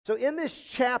So in this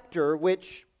chapter,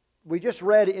 which we just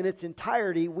read in its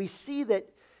entirety, we see that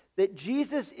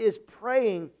Jesus is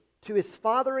praying to his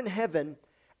Father in heaven,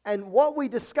 and what we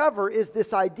discover is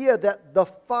this idea that the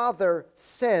Father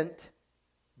sent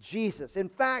Jesus. In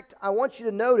fact, I want you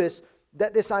to notice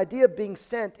that this idea of being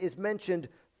sent is mentioned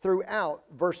throughout.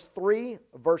 Verse 3,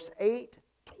 verse 8,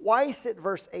 twice at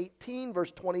verse 18,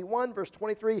 verse 21, verse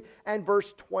 23, and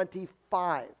verse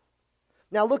 25.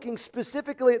 Now, looking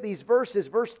specifically at these verses,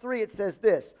 verse 3, it says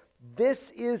this: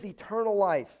 "This is eternal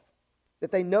life,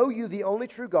 that they know you, the only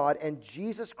true God, and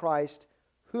Jesus Christ,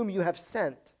 whom you have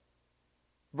sent."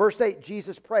 Verse 8,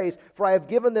 Jesus prays, "For I have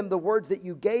given them the words that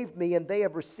you gave me, and they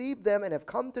have received them and have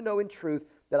come to know in truth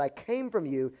that I came from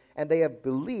you, and they have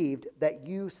believed that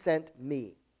you sent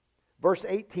me." Verse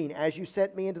 18, "As you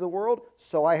sent me into the world,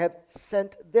 so I have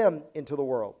sent them into the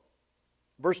world."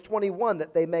 Verse 21,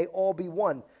 "That they may all be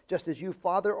one, just as you,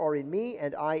 Father, are in me,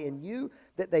 and I in you,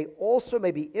 that they also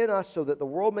may be in us, so that the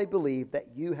world may believe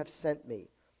that you have sent me."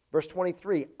 Verse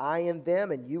 23, "I in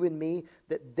them and you in me,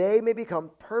 that they may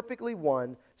become perfectly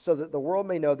one, so that the world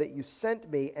may know that you sent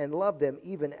me and loved them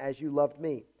even as you loved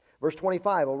me." Verse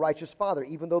 25, "O righteous Father,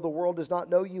 even though the world does not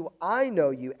know you, I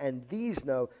know you, and these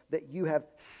know that you have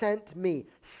sent me."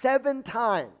 7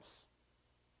 times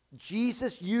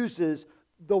Jesus uses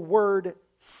the word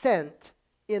sent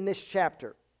in this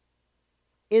chapter.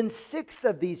 In 6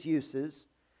 of these uses,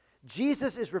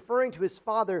 Jesus is referring to his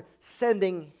Father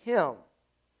sending him.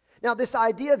 Now, this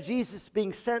idea of Jesus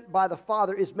being sent by the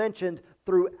Father is mentioned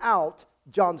throughout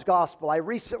John's Gospel. I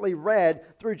recently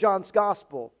read through John's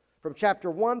Gospel from chapter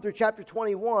 1 through chapter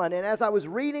 21, and as I was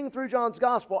reading through John's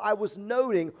Gospel, I was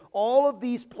noting all of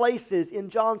these places in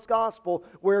John's Gospel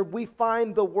where we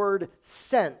find the word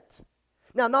sent.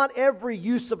 Now, not every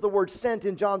use of the word sent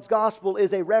in John's Gospel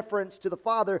is a reference to the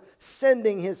Father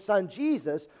sending his Son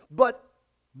Jesus, but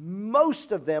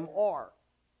most of them are.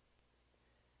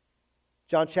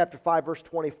 John chapter 5, verse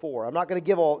 24. I'm not going to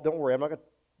give all, don't worry, I'm not going to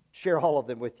share all of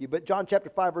them with you. But John chapter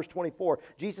 5, verse 24,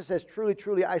 Jesus says, "Truly,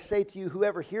 truly, I say to you,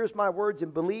 whoever hears my words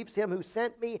and believes him who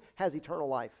sent me has eternal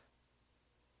life."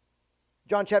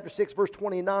 John chapter 6, verse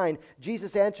 29,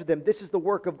 Jesus answered them, "This is the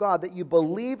work of God, that you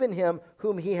believe in him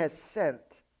whom he has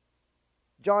sent."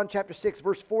 John chapter 6,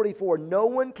 verse 44, "No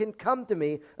one can come to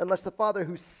me unless the Father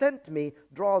who sent me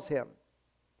draws him."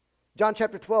 John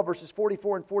chapter 12, verses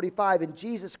 44 and 45, "And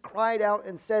Jesus cried out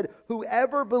and said,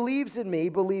 'Whoever believes in me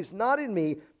believes not in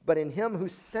me, but in him who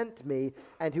sent me,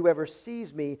 and whoever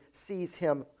sees me sees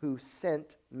him who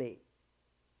sent me.'"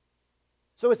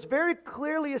 So it's very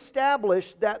clearly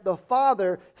established that the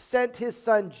Father sent his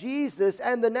Son Jesus,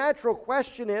 and the natural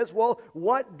question is, well,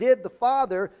 what did the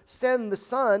Father send the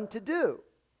Son to do?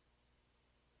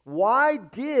 Why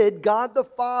did God the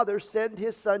Father send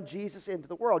his Son Jesus into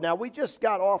the world? Now, we just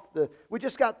got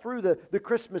through the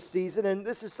Christmas season, and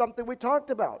this is something we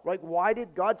talked about. Like, why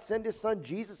did God send his Son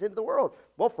Jesus into the world?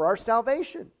 Well, for our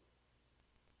salvation.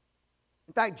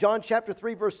 In fact, John chapter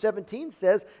 3, verse 17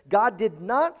 says, "God did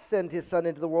not send his Son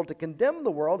into the world to condemn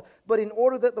the world, but in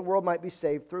order that the world might be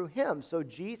saved through him." So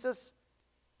Jesus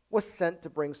was sent to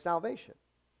bring salvation.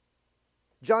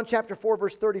 John chapter 4,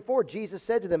 verse 34, Jesus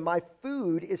said to them, "My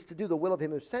food is to do the will of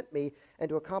him who sent me and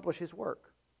to accomplish his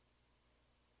work."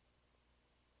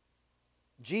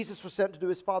 Jesus was sent to do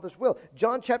his Father's will.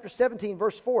 John chapter 17,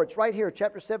 verse 4, it's right here,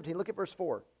 chapter 17, look at verse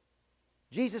 4.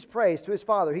 Jesus prays to his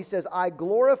Father. He says, "I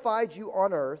glorified you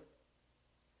on earth,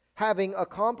 having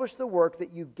accomplished the work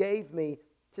that you gave me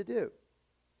to do."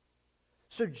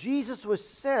 So Jesus was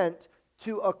sent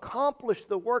to accomplish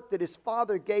the work that his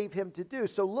Father gave him to do.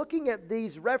 So looking at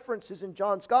these references in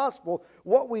John's Gospel,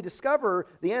 what we discover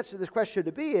the answer to this question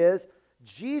to be is,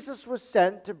 Jesus was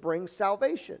sent to bring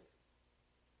salvation.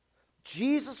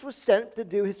 Jesus was sent to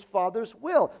do his Father's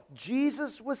will.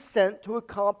 Jesus was sent to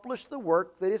accomplish the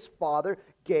work that his Father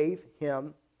gave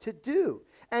him to do.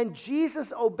 And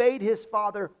Jesus obeyed his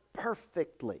Father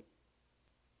perfectly.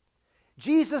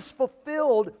 Jesus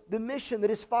fulfilled the mission that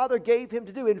his Father gave him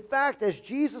to do. In fact, as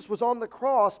Jesus was on the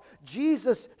cross,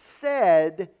 Jesus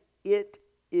said, "It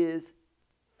is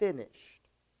finished."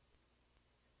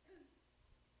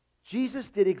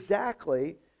 Jesus did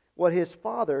exactly what his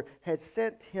Father had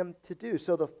sent him to do.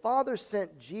 So the Father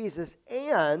sent Jesus,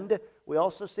 and we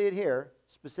also see it here,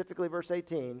 specifically verse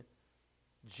 18,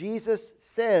 Jesus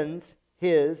sends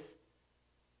his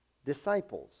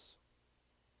disciples.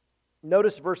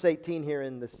 Notice verse 18 here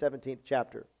in the 17th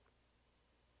chapter.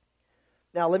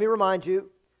 Now, let me remind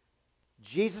you,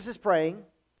 Jesus is praying.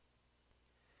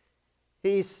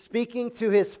 He's speaking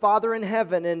to his Father in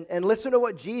heaven, and listen to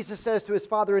what Jesus says to his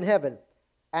Father in heaven.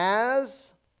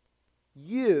 "As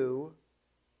you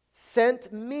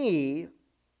sent me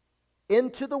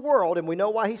into the world, and we know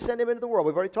why he sent him into the world.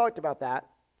 We've already talked about that.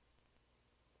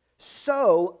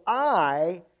 So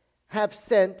I have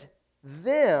sent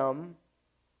them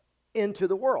into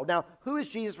the world. Now, who is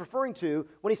Jesus referring to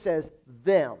when he says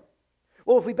them?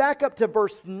 Well, if we back up to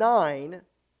verse 9,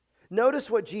 notice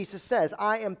what Jesus says.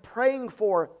 I am praying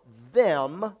for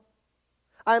them.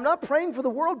 I am not praying for the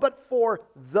world, but for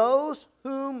those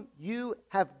whom you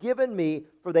have given me,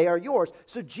 for they are yours.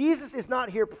 So Jesus is not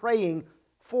here praying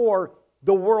for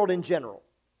the world in general.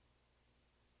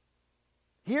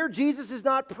 Here, Jesus is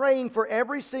not praying for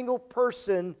every single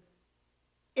person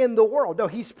in the world. No,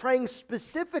 he's praying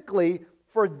specifically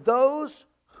for those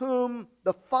whom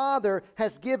the Father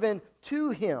has given to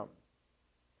him.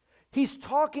 He's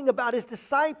talking about his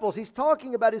disciples. He's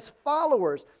talking about his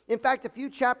followers. In fact, a few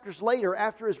chapters later,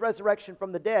 after his resurrection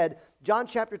from the dead, John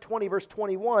chapter 20, verse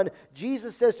 21,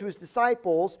 Jesus says to his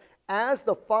disciples, "As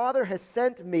the Father has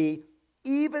sent me,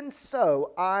 even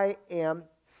so I am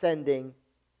sending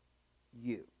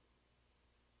you."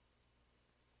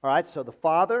 All right, so the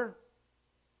Father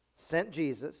sent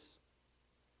Jesus.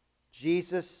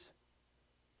 Jesus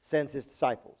sends his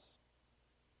disciples.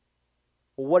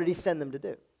 Well, what did he send them to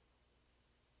do?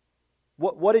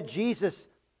 What did Jesus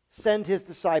send his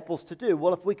disciples to do?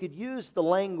 Well, if we could use the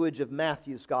language of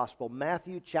Matthew's gospel,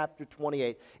 Matthew chapter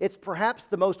 28, it's perhaps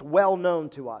the most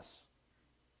well-known to us.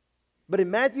 But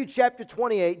in Matthew chapter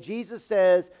 28, Jesus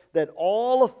says that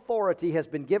all authority has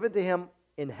been given to him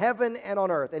in heaven and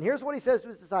on earth. And here's what he says to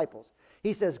his disciples.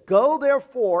 He says, "Go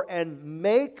therefore and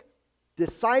make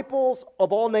disciples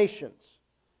of all nations,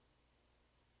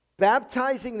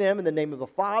 baptizing them in the name of the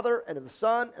Father and of the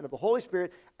Son and of the Holy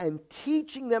Spirit, and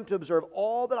teaching them to observe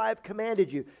all that I have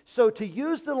commanded you." So to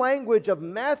use the language of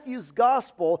Matthew's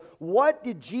gospel, what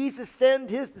did Jesus send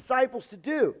his disciples to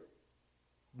do?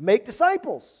 Make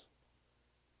disciples.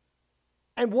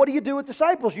 And what do you do with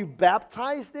disciples? You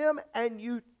baptize them and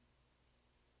you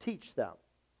teach them.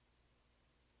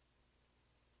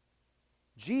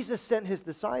 Jesus sent his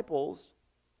disciples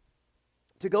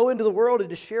to go into the world and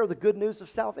to share the good news of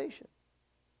salvation.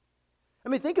 I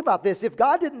mean, think about this. If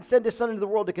God didn't send his Son into the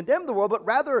world to condemn the world, but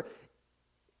rather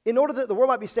in order that the world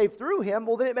might be saved through him,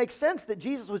 well, then it makes sense that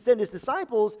Jesus would send his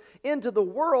disciples into the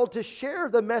world to share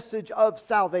the message of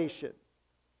salvation.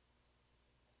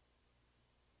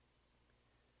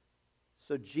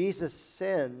 So Jesus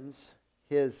sends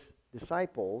his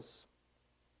disciples.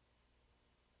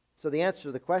 So the answer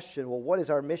to the question, well, what is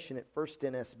our mission at First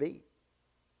NSB?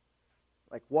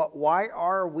 Like, why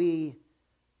are we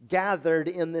gathered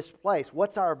in this place?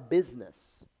 What's our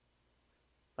business?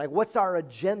 Like, what's our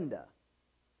agenda?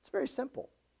 It's very simple.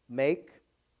 Make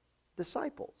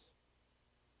disciples.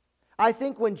 I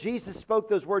think when Jesus spoke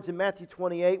those words in Matthew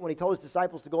 28, when he told his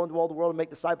disciples to go into all the world and make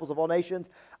disciples of all nations,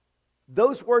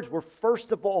 those words were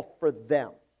first of all for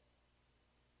them.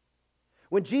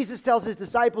 When Jesus tells his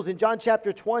disciples in John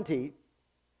chapter 20,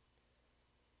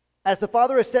 "As the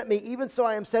Father has sent me, even so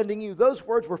I am sending you," those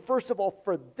words were first of all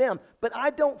for them. But I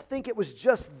don't think it was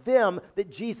just them that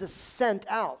Jesus sent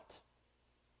out.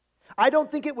 I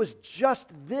don't think it was just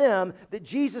them that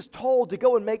Jesus told to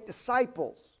go and make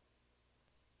disciples.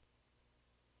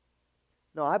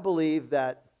 No, I believe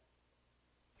that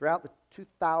throughout the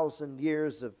 2,000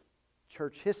 years of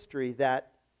church history,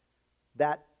 that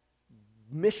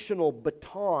missional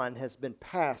baton has been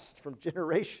passed from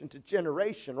generation to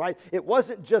generation, right? It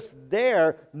wasn't just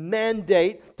their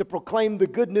mandate to proclaim the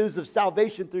good news of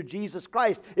salvation through Jesus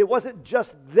Christ. It wasn't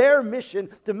just their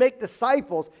mission to make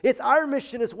disciples. It's our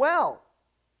mission as well.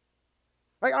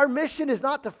 Right? Our mission is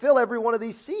not to fill every one of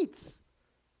these seats.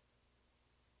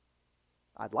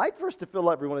 I'd like for us to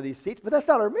fill every one of these seats, but that's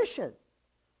not our mission.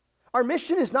 Our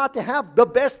mission is not to have the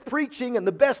best preaching and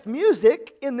the best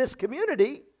music in this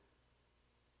community.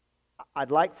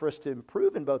 I'd like for us to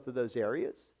improve in both of those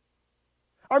areas.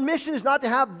 Our mission is not to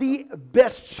have the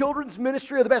best children's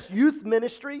ministry or the best youth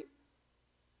ministry.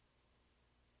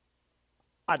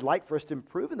 I'd like for us to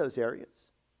improve in those areas.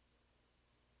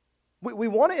 We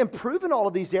want to improve in all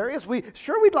of these areas.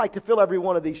 We'd like to fill every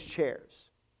one of these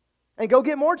chairs and go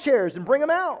get more chairs and bring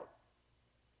them out.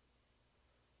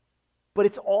 But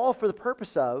it's all for the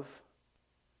purpose of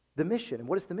the mission. And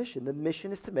what is the mission? The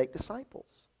mission is to make disciples.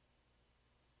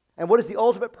 And what is the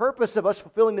ultimate purpose of us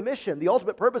fulfilling the mission? The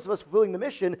ultimate purpose of us fulfilling the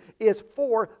mission is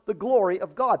for the glory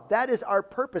of God. That is our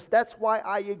purpose. That's why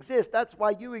I exist. That's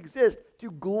why you exist,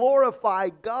 to glorify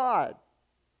God.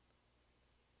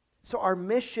 So our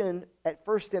mission at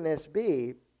First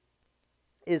NSB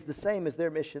is the same as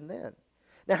their mission then.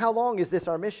 Now, how long is this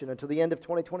our mission? Until the end of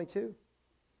 2022?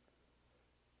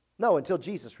 No, until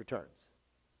Jesus returns.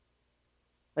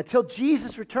 Until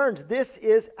Jesus returns, this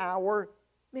is our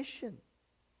mission.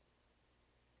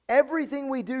 Everything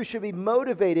we do should be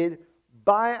motivated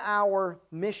by our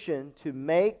mission to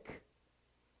make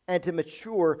and to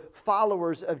mature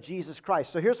followers of Jesus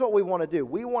Christ. So here's what we want to do.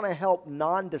 We want to help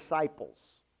non-disciples.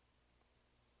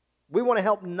 We want to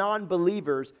help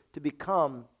non-believers to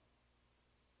become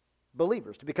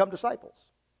believers, to become disciples.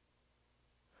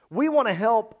 We want to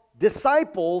help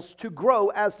disciples to grow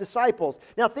as disciples.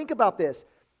 Now think about this.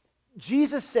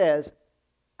 Jesus says,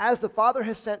 as the Father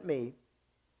has sent me,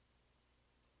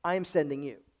 I am sending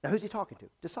you. Now who's he talking to?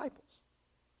 Disciples.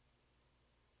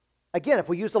 Again, if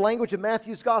we use the language of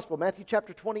Matthew's gospel, Matthew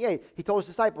chapter 28, he told his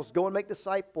disciples, go and make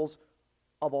disciples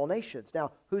of all nations.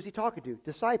 Now, who's he talking to?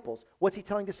 Disciples. What's he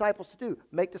telling disciples to do?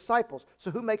 Make disciples.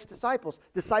 So who makes disciples?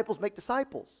 Disciples make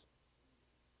disciples.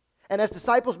 And as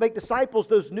disciples make disciples,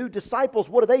 those new disciples,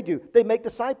 what do? They make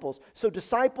disciples. So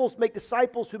disciples make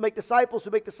disciples who make disciples who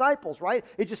make disciples, right?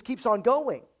 It just keeps on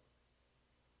going.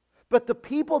 But the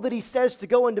people that he says to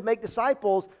go and to make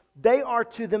disciples, they are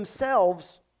to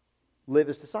themselves live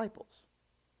as disciples.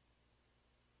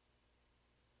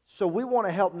 So we want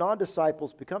to help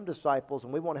non-disciples become disciples,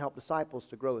 and we want to help disciples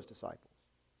to grow as disciples.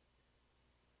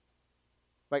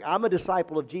 Like, I'm a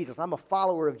disciple of Jesus. I'm a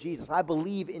follower of Jesus. I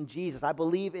believe in Jesus. I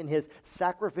believe in his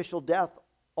sacrificial death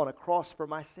on a cross for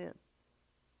my sin.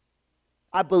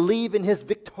 I believe in his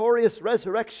victorious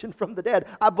resurrection from the dead.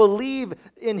 I believe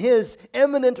in his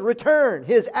imminent return,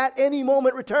 his at any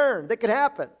moment return that could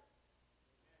happen.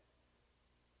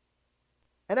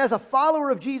 And as a follower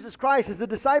of Jesus Christ, as a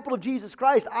disciple of Jesus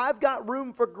Christ, I've got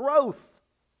room for growth.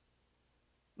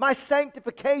 My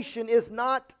sanctification is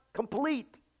not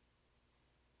complete.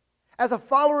 As a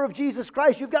follower of Jesus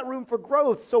Christ, you've got room for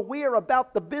growth. So we are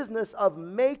about the business of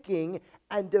making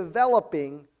and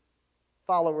developing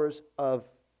followers of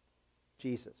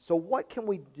Jesus. So what can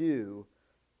we do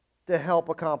to help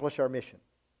accomplish our mission?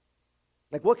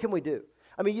 Like, what can we do?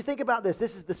 I mean, you think about this.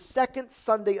 This is the second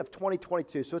Sunday of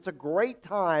 2022, so it's a great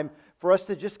time for us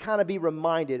to just kind of be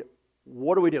reminded,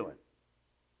 what are we doing?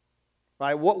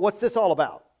 Right? What's this all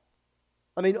about?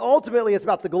 I mean, ultimately, it's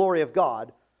about the glory of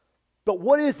God, but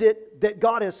what is it that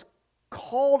God has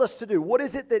called us to do? What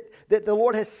is it that the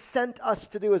Lord has sent us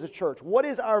to do as a church? What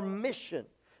is our mission?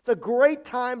 It's a great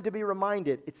time to be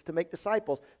reminded. It's to make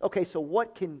disciples. Okay, so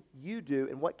what can you do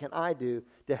and what can I do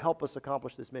to help us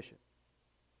accomplish this mission?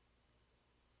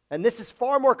 And this is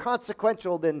far more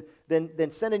consequential than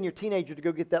sending your teenager to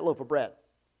go get that loaf of bread.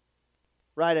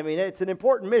 Right? I mean, it's an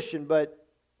important mission, but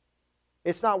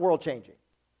it's not world-changing.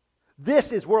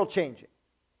 This is world-changing.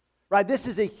 Right? This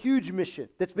is a huge mission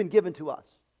that's been given to us.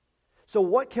 So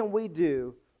what can we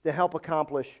do to help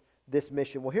accomplish this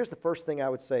mission? Well, here's the first thing I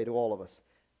would say to all of us.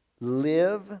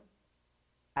 Live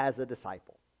as a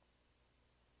disciple.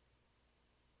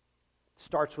 It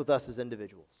starts with us as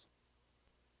individuals.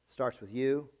 It starts with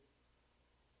you.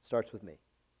 Starts with me.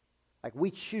 Like, we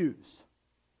choose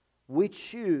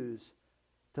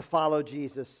to follow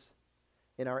Jesus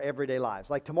in our everyday lives.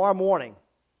 Like tomorrow morning,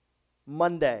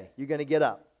 Monday, you're going to get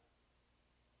up.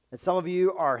 And some of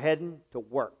you are heading to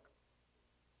work.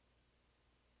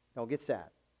 Don't get sad.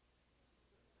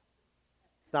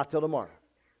 It's not till tomorrow.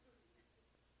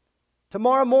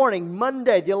 Tomorrow morning,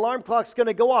 Monday, the alarm clock's going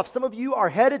to go off. Some of you are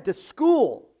headed to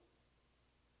school.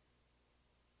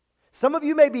 Some of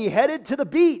you may be headed to the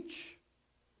beach.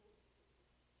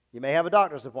 You may have a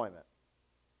doctor's appointment,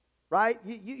 right?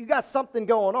 You got something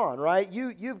going on, right?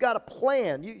 You've got a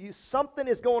plan. Something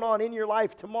is going on in your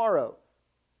life tomorrow.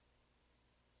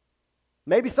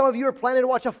 Maybe some of you are planning to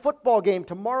watch a football game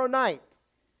tomorrow night.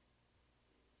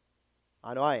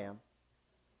 I know I am.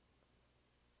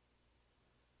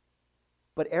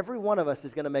 But every one of us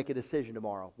is going to make a decision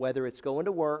tomorrow, whether it's going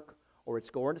to work or it's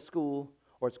going to school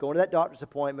or it's going to that doctor's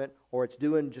appointment, or it's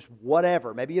doing just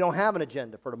whatever. Maybe you don't have an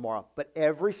agenda for tomorrow, but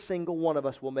every single one of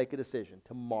us will make a decision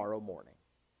tomorrow morning.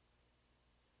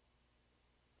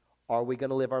 Are we going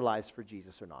to live our lives for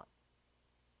Jesus or not?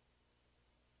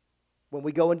 When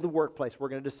we go into the workplace, we're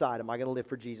going to decide, am I going to live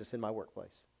for Jesus in my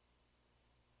workplace?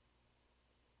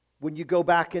 When you go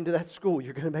back into that school,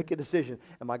 you're going to make a decision.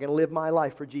 Am I going to live my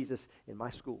life for Jesus in my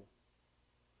school?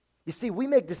 You see, we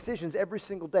make decisions every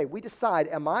single day. We decide,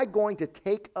 am I going to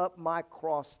take up my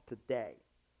cross today?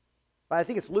 I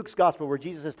think it's Luke's gospel where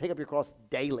Jesus says, take up your cross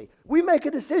daily. We make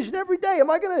a decision every day. Am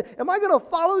I going to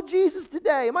follow Jesus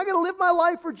today? Am I going to live my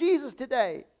life for Jesus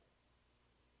today?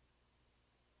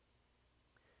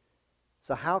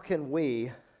 So how can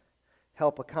we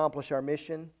help accomplish our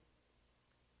mission?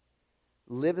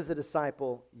 Live as a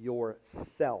disciple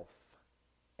yourself.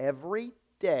 Every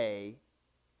day,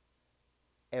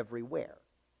 everywhere.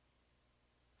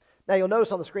 Now you'll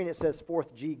notice on the screen it says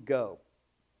 4th G, go.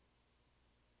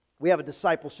 We have a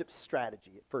discipleship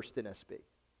strategy at First NSB.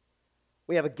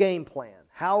 We have a game plan,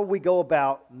 how we go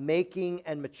about making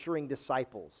and maturing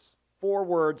disciples. 4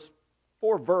 words,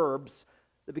 4 verbs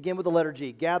that begin with the letter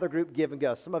G. Gather, group, give, and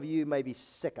go. Some of you may be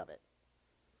sick of it.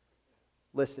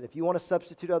 Listen, if you want to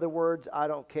substitute other words, I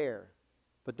don't care.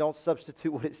 But don't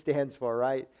substitute what it stands for,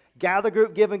 right? Gather,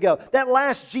 group, give, and go. That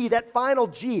last G, that final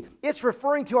G, it's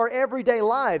referring to our everyday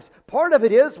lives. Part of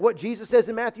it is what Jesus says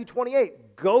in Matthew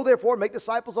 28. Go, therefore, make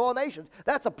disciples of all nations.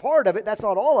 That's a part of it. That's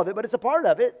not all of it, but it's a part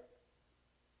of it.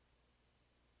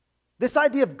 This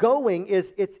idea of going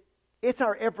is, it's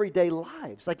our everyday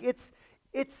lives. Like it's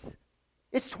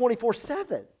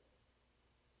 24/7.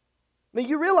 I mean,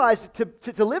 you realize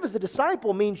to live as a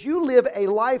disciple means you live a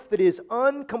life that is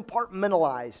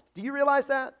uncompartmentalized. Do you realize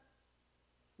that?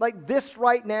 Like this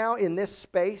right now in this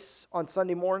space on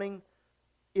Sunday morning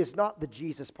is not the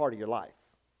Jesus part of your life.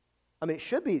 I mean, it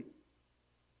should be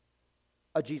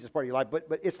a Jesus part of your life,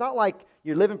 but it's not like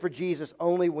you're living for Jesus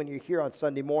only when you're here on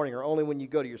Sunday morning or only when you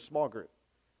go to your small group.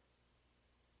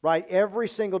 Right? Every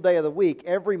single day of the week,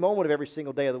 every moment of every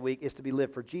single day of the week is to be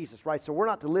lived for Jesus, right? So we're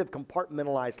not to live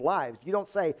compartmentalized lives. You don't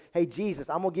say, hey, Jesus,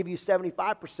 I'm going to give you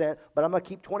 75%, but I'm going to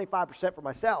keep 25% for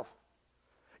myself.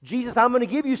 Jesus, I'm going to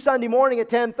give you Sunday morning at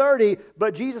 10:30,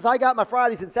 but Jesus, I got my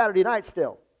Fridays and Saturday nights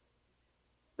still.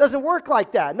 Doesn't work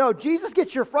like that. No, Jesus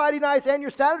gets your Friday nights and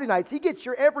your Saturday nights. He gets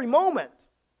your every moment.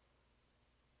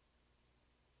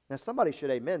 Now, somebody should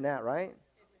amen that, right?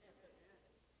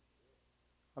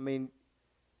 I mean,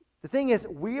 the thing is,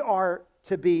 we are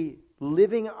to be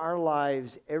living our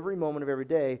lives every moment of every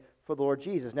day for the Lord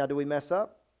Jesus. Now, do we mess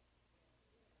up?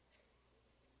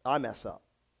 I mess up.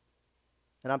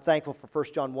 And I'm thankful for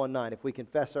 1 John 1:9. If we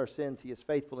confess our sins, He is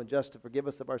faithful and just to forgive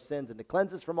us of our sins and to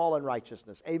cleanse us from all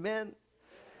unrighteousness. Amen?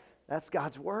 That's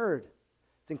God's Word.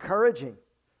 It's encouraging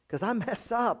because I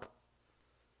mess up.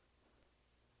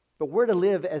 But we're to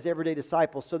live as everyday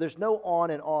disciples, so there's no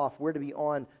on and off. We're to be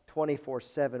on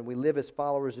 24/7. We live as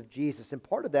followers of Jesus. And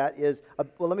part of that is,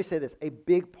 well, let me say this. A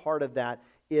big part of that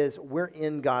is we're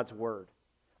in God's Word.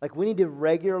 Like we need to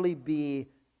regularly be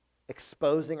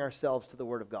exposing ourselves to the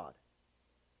Word of God.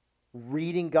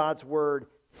 Reading God's Word,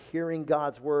 hearing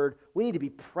God's Word. We need to be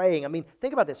praying. I mean,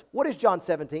 think about this. What is John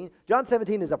 17? John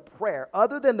 17 is a prayer.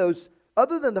 Other than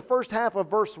the first half of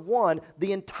verse 1,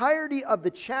 the entirety of the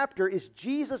chapter is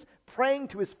Jesus praying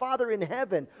to His Father in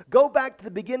heaven. Go back to the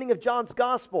beginning of John's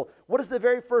Gospel. What does the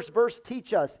very first verse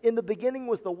teach us? In the beginning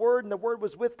was the Word, and the Word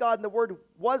was with God, and the Word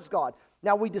was God.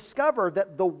 Now we discover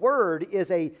that the Word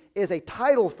is a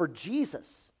title for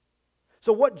Jesus.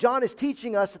 So what John is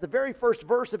teaching us at the very first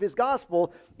verse of his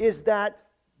Gospel is that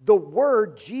the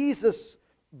Word, Jesus,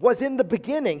 was in the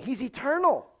beginning. He's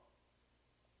eternal.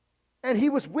 And He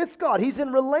was with God. He's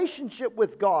in relationship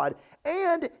with God.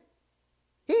 And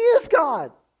He is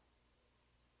God.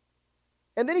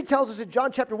 And then He tells us in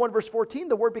John chapter 1, verse 14,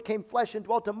 the Word became flesh and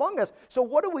dwelt among us. So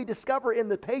what do we discover in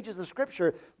the pages of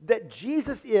Scripture? That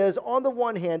Jesus is, on the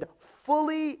one hand,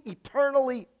 fully,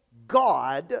 eternally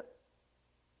God,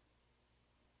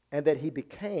 and that He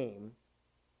became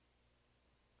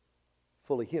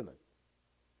fully human,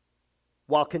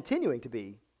 while continuing to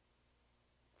be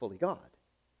fully God.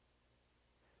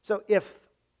 So if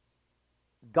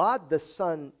God the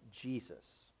Son, Jesus,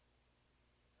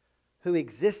 who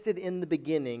existed in the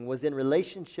beginning, was in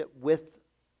relationship with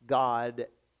God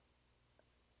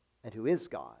and who is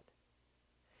God,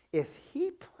 if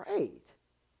He prayed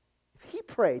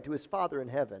to His Father in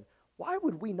heaven, why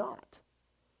would we not?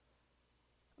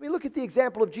 I mean, look at the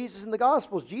example of Jesus in the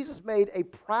Gospels. Jesus made a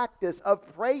practice of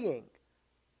praying.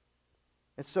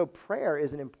 And so prayer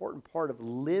is an important part of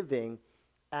living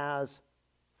as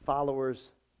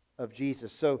followers of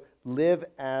Jesus. So live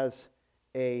as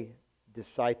a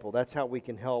disciple. That's how we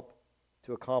can help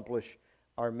to accomplish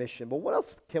our mission. But what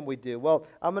else can we do? Well,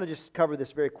 I'm going to just cover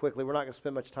this very quickly. We're not going to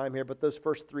spend much time here, but those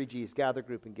first 3 G's, gather,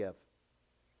 group, and give.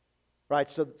 Right,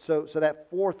 so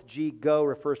that 4th G, go,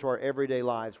 refers to our everyday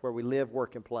lives where we live,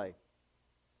 work, and play.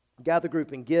 Gather,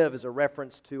 group, and give is a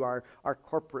reference to our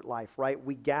corporate life, right?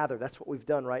 We gather. That's what we've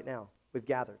done right now. We've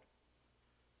gathered.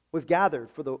 We've gathered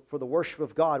for the worship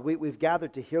of God. We've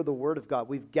gathered to hear the Word of God.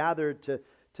 We've gathered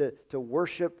to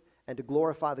worship and to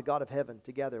glorify the God of heaven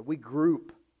together. We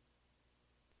group.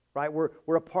 Right?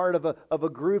 We're a part of a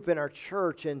group in our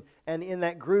church, and in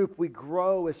that group we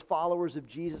grow as followers of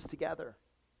Jesus together.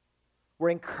 We're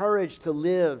encouraged to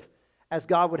live as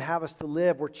God would have us to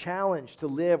live. We're challenged to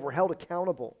live. We're held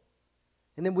accountable.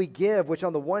 And then we give, which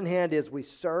on the one hand is we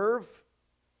serve,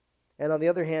 and on the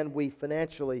other hand we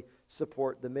financially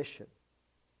support the mission.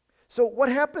 So what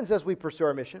happens as we pursue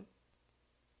our mission?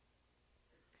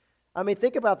 I mean,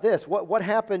 think about this. What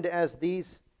happened as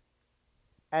these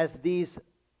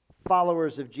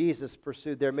followers of Jesus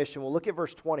pursued their mission? Well, look at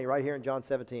verse 20 right here in John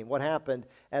 17. What happened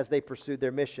as they pursued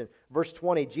their mission? Verse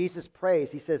 20, Jesus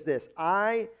prays. He says this,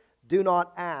 I do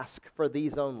not ask for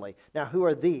these only. Now, who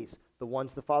are these? The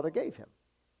ones the Father gave him.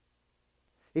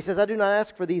 He says, I do not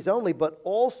ask for these only, but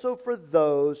also for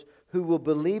those who will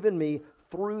believe in me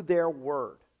through their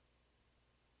word.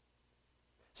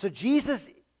 So Jesus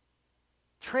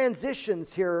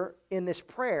transitions here in this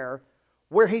prayer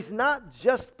where he's not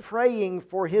just praying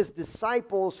for his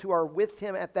disciples who are with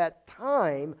him at that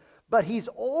time, but he's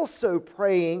also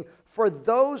praying for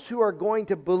those who are going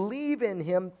to believe in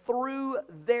him through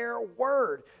their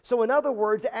word. So in other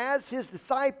words, as his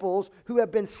disciples who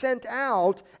have been sent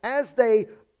out, as they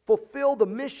fulfill the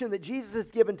mission that Jesus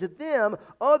has given to them,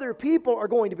 other people are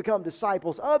going to become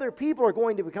disciples. Other people are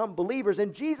going to become believers,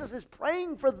 and Jesus is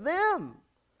praying for them.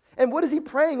 And what is he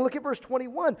praying? Look at verse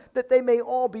 21. That they may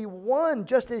all be one,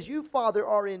 just as you, Father,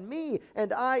 are in me,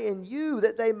 and I in you,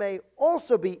 that they may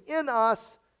also be in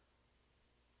us,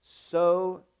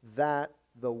 so that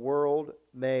the world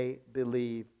may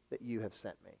believe that you have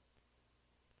sent me.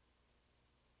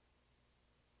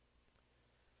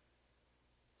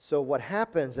 So what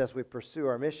happens as we pursue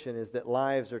our mission is that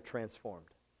lives are transformed.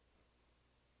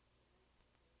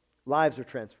 Lives are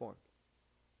transformed.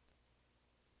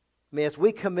 I mean, as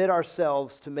we commit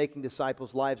ourselves to making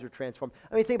disciples, lives are transformed.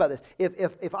 I mean, think about this.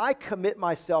 If I commit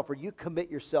myself or you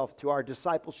commit yourself to our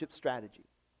discipleship strategy,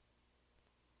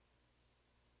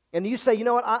 and you say, you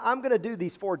know what, I'm going to do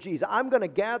these 4 Gs. I'm going to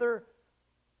gather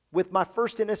with my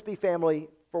First NSB family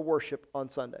for worship on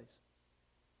Sundays.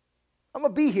 I'm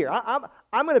going to be here.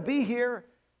 I'm going to be here,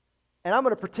 and I'm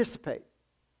going to participate.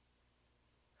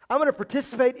 I'm going to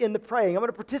participate in the praying. I'm going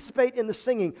to participate in the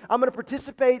singing. I'm going to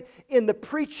participate in the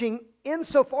preaching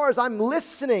insofar as I'm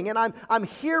listening and I'm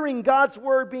hearing God's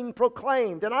word being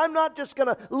proclaimed. And I'm not just going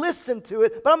to listen to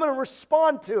it, but I'm going to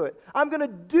respond to it. I'm going to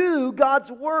do God's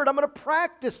word. I'm going to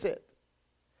practice it.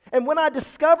 And when I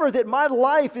discover that my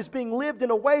life is being lived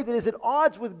in a way that is at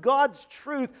odds with God's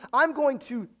truth, I'm going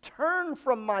to turn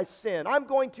from my sin. I'm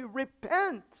going to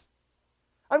repent.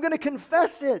 I'm going to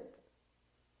confess it.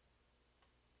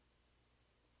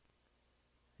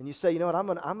 And you say, you know what, I'm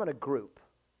going to group.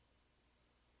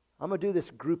 I'm going to do this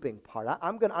grouping part.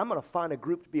 I'm going to find a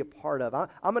group to be a part of.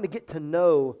 I'm going to get to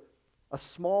know a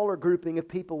smaller grouping of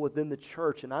people within the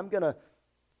church, and I'm going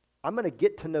to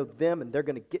get to know them, and they're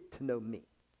going to get to know me.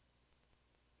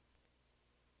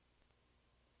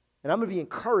 And I'm going to be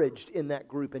encouraged in that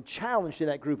group and challenged in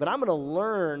that group. And I'm going to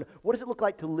learn what does it look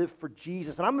like to live for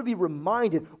Jesus. And I'm going to be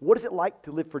reminded what is it like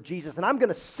to live for Jesus. And I'm going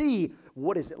to see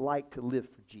what is it like to live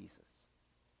for Jesus.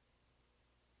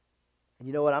 And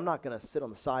you know what? I'm not going to sit on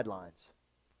the sidelines.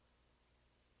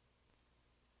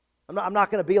 I'm not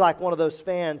going to be like one of those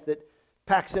fans that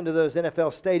packs into those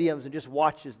NFL stadiums and just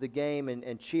watches the game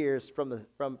and cheers from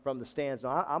the stands. No,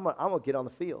 I'm going to get on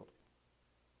the field.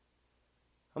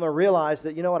 I'm going to realize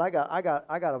that, you know what, I got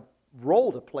a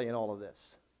role to play in all of this.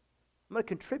 I'm going to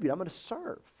contribute. I'm going to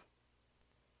serve.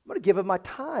 I'm going to give of my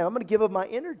time. I'm going to give of my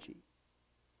energy.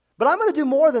 But I'm going to do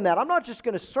more than that. I'm not just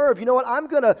going to serve. You know what? I'm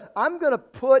going to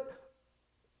put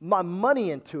my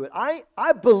money into it.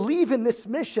 I believe in this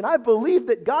mission. I believe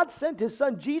that God sent His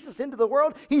Son Jesus into the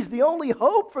world. He's the only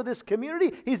hope for this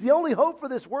community. He's the only hope for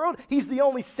this world. He's the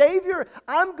only Savior.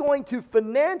 I'm going to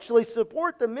financially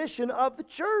support the mission of the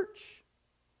church.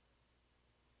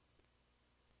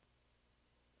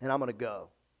 And I'm going to go.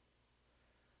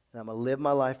 And I'm going to live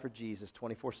my life for Jesus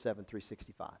 24/7,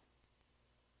 365. I'm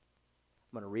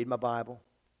going to read my Bible.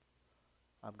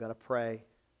 I'm going to pray.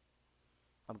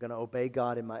 I'm going to obey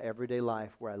God in my everyday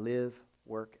life where I live,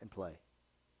 work, and play.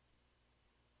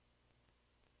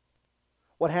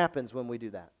 What happens when we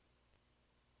do that?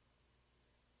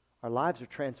 Our lives are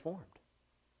transformed.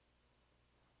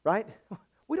 Right?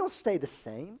 We don't stay the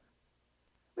same.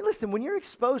 I mean, listen, when you're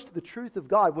exposed to the truth of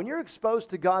God, when you're exposed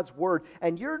to God's Word,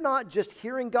 and you're not just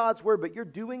hearing God's Word, but you're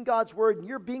doing God's Word, and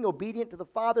you're being obedient to the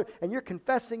Father, and you're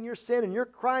confessing your sin, and you're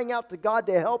crying out to God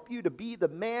to help you to be the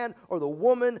man or the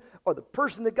woman or the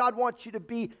person that God wants you to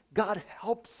be, God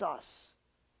helps us.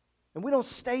 And we don't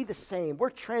stay the same. We're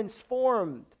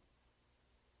transformed.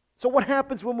 So what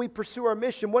happens when we pursue our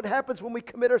mission? What happens when we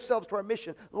commit ourselves to our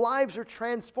mission? Lives are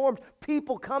transformed.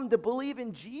 People come to believe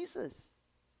in Jesus.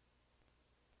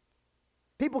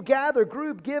 People gather,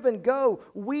 group, give, and go.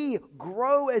 We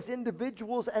grow as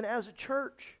individuals and as a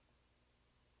church.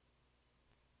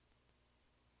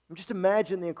 And just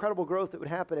imagine the incredible growth that would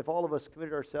happen if all of us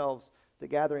committed ourselves to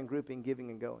gathering, grouping, giving,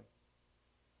 and going.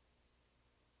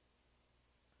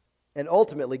 And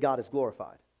ultimately, God is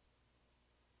glorified.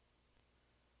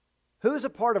 Who's a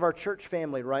part of our church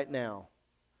family right now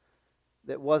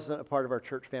that wasn't a part of our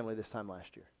church family this time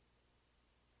last year?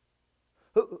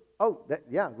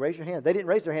 Raise your hand. They didn't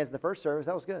raise their hands in the first service.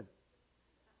 That was good.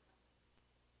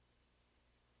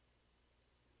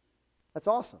 That's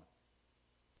awesome.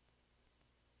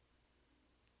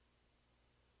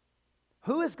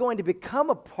 Who is going to become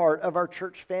a part of our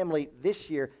church family this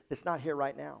year that's not here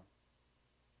right now?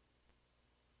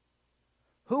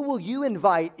 Who will you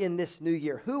invite in this new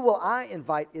year? Who will I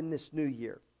invite in this new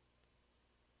year?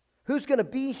 Who's going to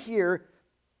be here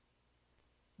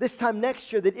this time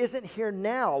next year that isn't here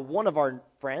now? One of our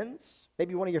friends?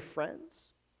 Maybe one of your friends?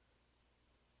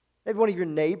 Maybe one of your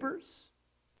neighbors?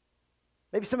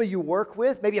 Maybe somebody you work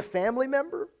with? Maybe a family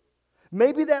member?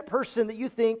 Maybe that person that you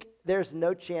think there's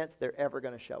no chance they're ever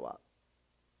going to show up.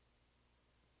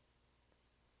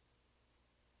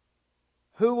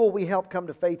 Who will we help come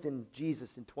to faith in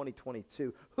Jesus in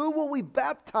 2022? Who will we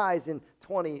baptize in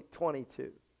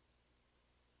 2022?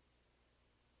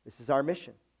 This is our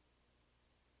mission.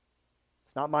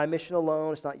 It's not my mission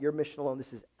alone. It's not your mission alone.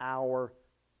 This is our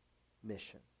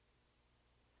mission.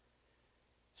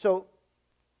 So,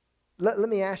 let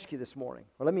me ask you this morning,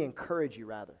 or let me encourage you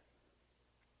rather,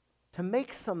 to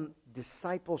make some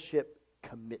discipleship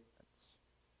commitments.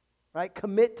 Right?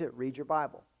 Commit to read your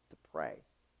Bible, to pray,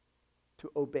 to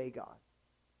obey God.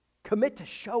 Commit to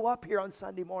show up here on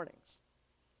Sunday mornings.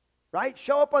 Right?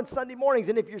 Show up on Sunday mornings,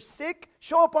 and if you're sick,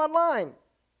 show up online.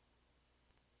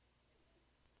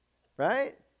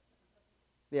 Right?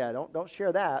 Yeah, don't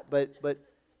share that, but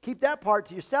keep that part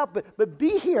to yourself. But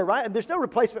be here, right? And there's no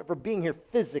replacement for being here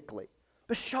physically.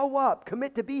 But show up.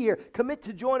 Commit to be here. Commit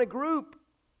to join a group.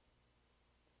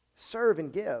 Serve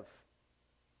and give.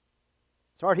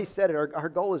 It's already said it. Our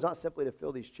goal is not simply to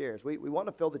fill these chairs. We want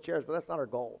to fill the chairs, but that's not our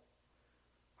goal.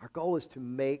 Our goal is to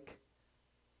make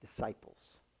disciples.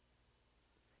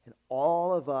 And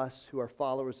all of us who are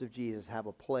followers of Jesus have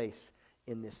a place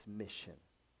in this mission.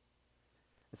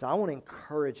 And so I want to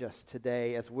encourage us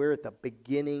today as we're at the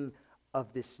beginning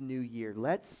of this new year.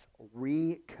 Let's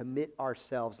recommit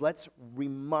ourselves. Let's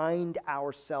remind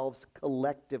ourselves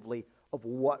collectively of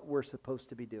what we're supposed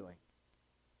to be doing.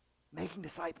 Making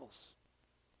disciples.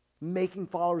 Making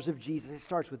followers of Jesus. It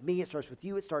starts with me. It starts with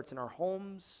you. It starts in our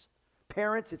homes.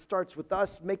 Parents, it starts with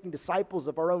us making disciples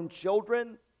of our own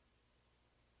children.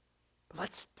 But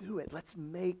let's do it. Let's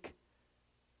make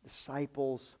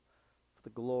disciples for the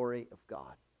glory of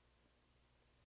God.